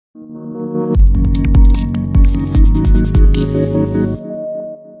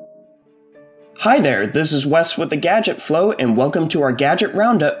Hi there, this is Wes with the Gadget Flow, and welcome to our Gadget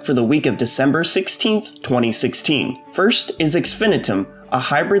Roundup for the week of December 16th, 2016. First is XFINITUM, a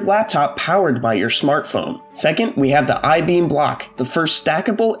hybrid laptop powered by your smartphone. Second, we have the iBeam Block, the first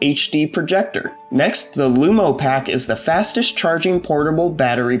stackable HD projector. Next, the LumoPack is the fastest charging portable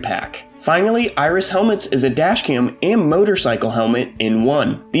battery pack. Finally, Iris Helmets is a dashcam and motorcycle helmet in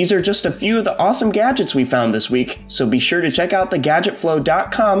one. These are just a few of the awesome gadgets we found this week, so be sure to check out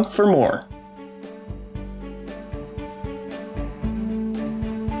thegadgetflow.com for more.